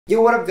Yo,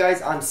 what up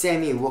guys, I'm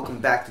Sammy and welcome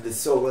back to the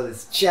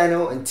This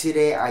channel, and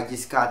today I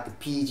just got the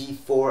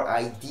PG4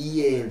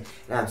 ID in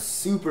and I'm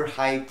super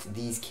hyped.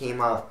 These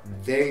came out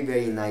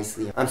very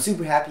nicely. I'm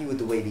super happy with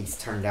the way these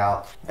turned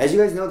out. As you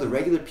guys know, the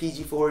regular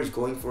PG4 is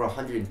going for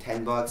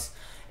 110 bucks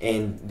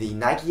and the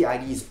Nike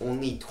ID is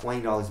only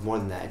 $20 more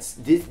than that.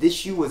 This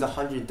shoe was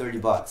 130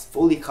 bucks,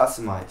 fully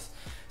customized.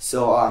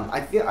 So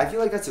I feel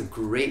like that's a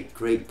great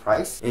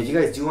price. And if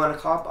you guys do want to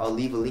cop, I'll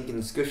leave a link in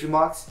the description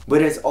box.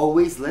 But as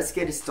always, let's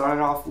get it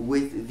started off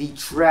with the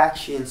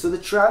traction. So the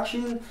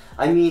traction,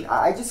 I mean,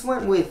 I just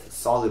went with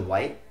solid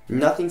white,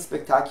 nothing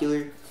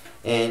spectacular.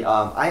 And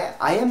I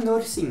am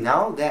noticing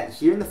now that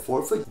here in the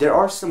forefoot there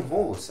are some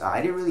holes.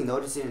 I didn't really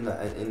notice it in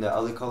the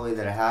other colorway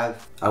that I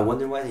have. I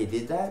wonder why they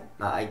did that.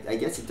 I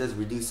guess it does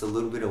reduce a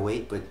little bit of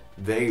weight, but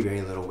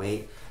very little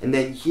weight. And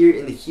then here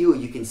in the heel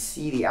you can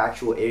see the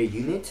actual Air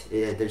unit.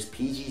 There's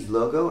PG's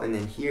logo, and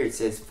then here it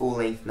says full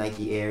length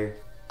Nike Air.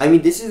 I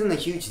mean, this isn't a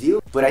huge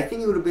deal, but I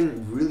think it would have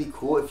been really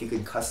cool if you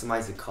could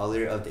customize the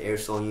color of the Air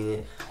sole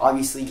unit.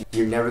 Obviously,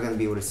 you're never going to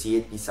be able to see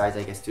it besides,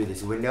 I guess, through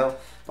this window,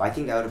 but I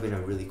think that would have been a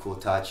really cool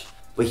touch.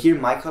 But here,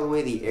 my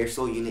colorway, the Air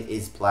sole unit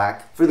is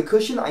black. For the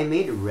cushion, I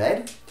made it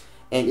red,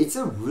 and it's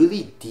a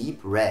really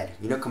deep red.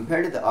 You know,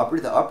 compared to the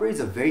upper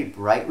is a very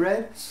bright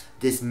red.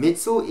 This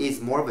midsole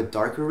is more of a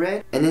darker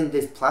red, and then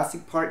this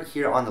plastic part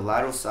here on the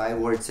lateral side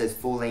where it says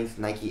full length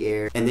Nike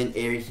Air, and then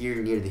Air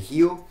here near the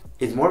heel,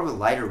 is more of a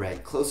lighter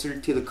red, closer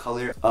to the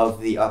color of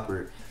the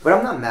upper. But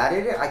I'm not mad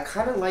at it. I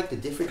kind of like the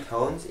different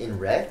tones in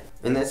red.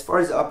 And as far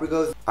as the upper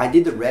goes, I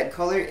did the red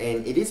color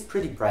and it is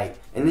pretty bright.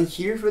 And then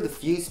here for the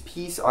fuse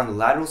piece on the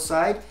lateral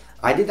side,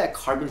 I did that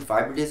carbon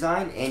fiber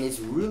design, and it's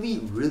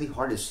really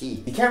hard to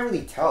see. You can't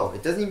really tell.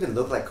 It doesn't even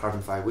look like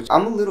carbon fiber, which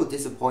I'm a little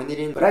disappointed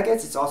in, but I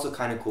guess it's also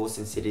kind of cool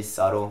since it is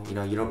subtle. You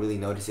know, you don't really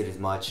notice it as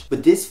much.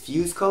 But this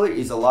fuse color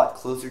is a lot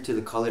closer to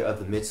the color of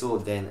the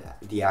midsole than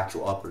the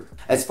actual upper.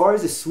 As far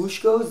as the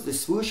swoosh goes, the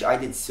swoosh I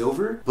did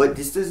silver, but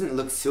this doesn't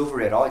look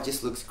silver at all. It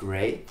just looks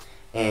gray.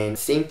 And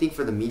same thing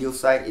for the medial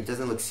side, it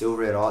doesn't look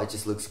silver at all, it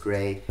just looks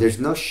gray. There's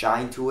no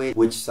shine to it,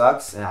 which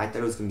sucks, and I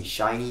thought it was going to be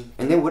shiny.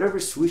 And then whatever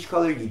swoosh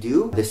color you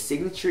do, the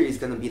signature is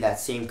going to be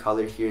that same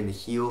color here in the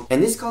heel.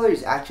 And this color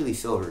is actually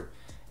silver.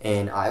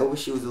 And I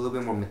wish it was a little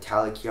bit more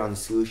metallic here on the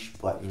swoosh,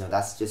 but you know,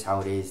 that's just how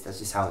it is. That's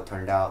just how it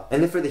turned out.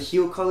 And then for the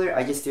heel color,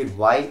 I just did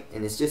white,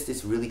 and it's just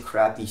this really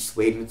crappy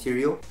suede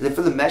material. And then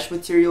for the mesh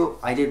material,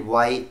 I did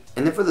white.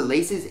 And then for the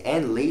laces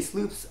and lace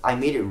loops, I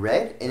made it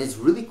red, and it's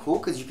really cool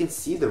because you can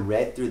see the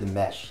red through the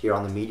mesh here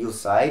on the medial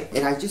side.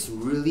 And I just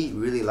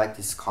really like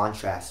this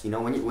contrast. You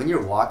know, when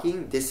you're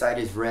walking, this side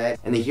is red,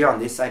 and then here on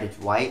this side it's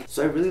white.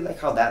 So I really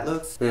like how that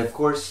looks. And of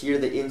course here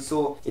the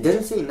insole, it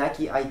doesn't say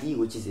Nike ID,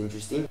 which is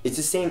interesting. It's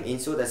the same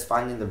insole that's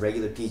found in the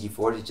regular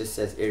PG4s. It just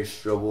says Air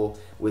Strobel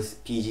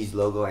with PG's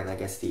logo and I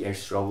guess the Air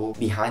Strobel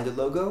behind the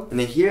logo. And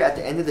then here at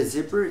the end of the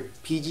zipper,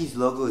 PG's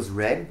logo is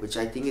red, which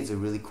I think is a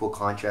really cool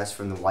contrast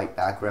from the white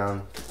background.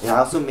 And I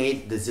also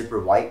made the zipper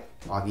white,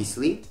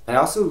 obviously. And I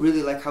also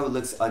really like how it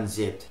looks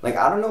unzipped. Like,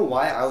 I don't know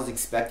why I was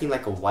expecting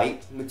like a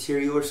white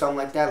material or something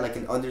like that, like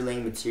an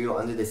underlaying material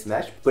under this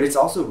mesh, but it's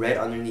also red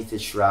underneath the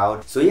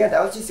shroud. So yeah,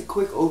 that was just a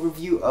quick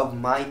overview of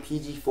my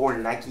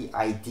PG4 Nike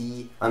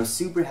ID. I'm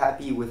super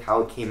happy with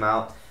how it came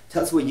out.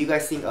 Tell us what you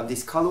guys think of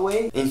this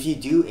colorway, and if you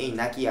do a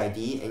Nike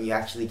ID and you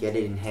actually get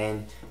it in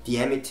hand,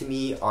 DM it to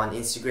me on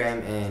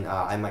Instagram and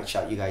I might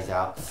shout you guys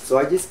out. So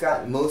I just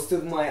got most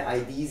of my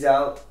IDs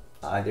out.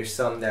 There's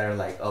some that are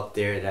like up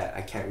there that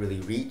I can't really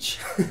reach.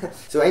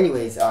 So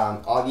anyways,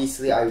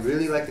 obviously I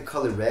really like the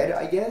color red,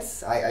 I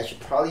guess. I should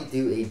probably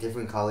do a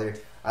different color.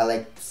 I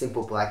like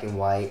simple black and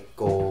white,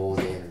 gold,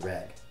 and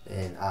red.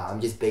 And I'm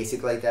just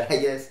basic like that, I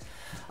guess.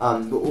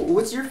 But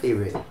what's your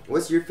favorite?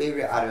 What's your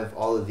favorite out of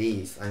all of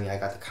these? I mean, I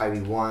got the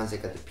Kyrie ones, I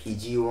got the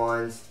PG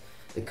ones,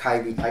 the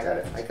Kyrie,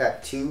 I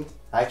got two.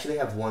 I actually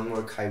have one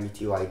more Kyrie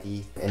 2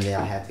 ID, and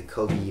then I have the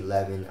Kobe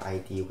 11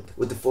 ID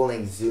with the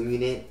full-length zoom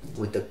unit,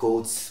 with the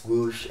gold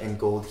swoosh and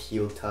gold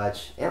heel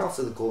touch, and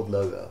also the gold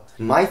logo.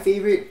 My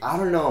favorite, I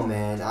don't know,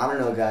 man. I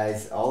don't know,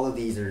 guys. All of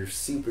these are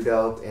super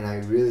dope, and I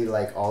really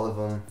like all of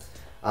them.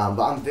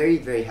 But I'm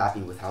very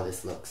happy with how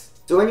this looks.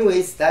 So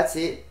anyways, that's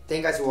it.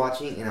 Thank you guys for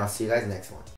watching, and I'll see you guys next one.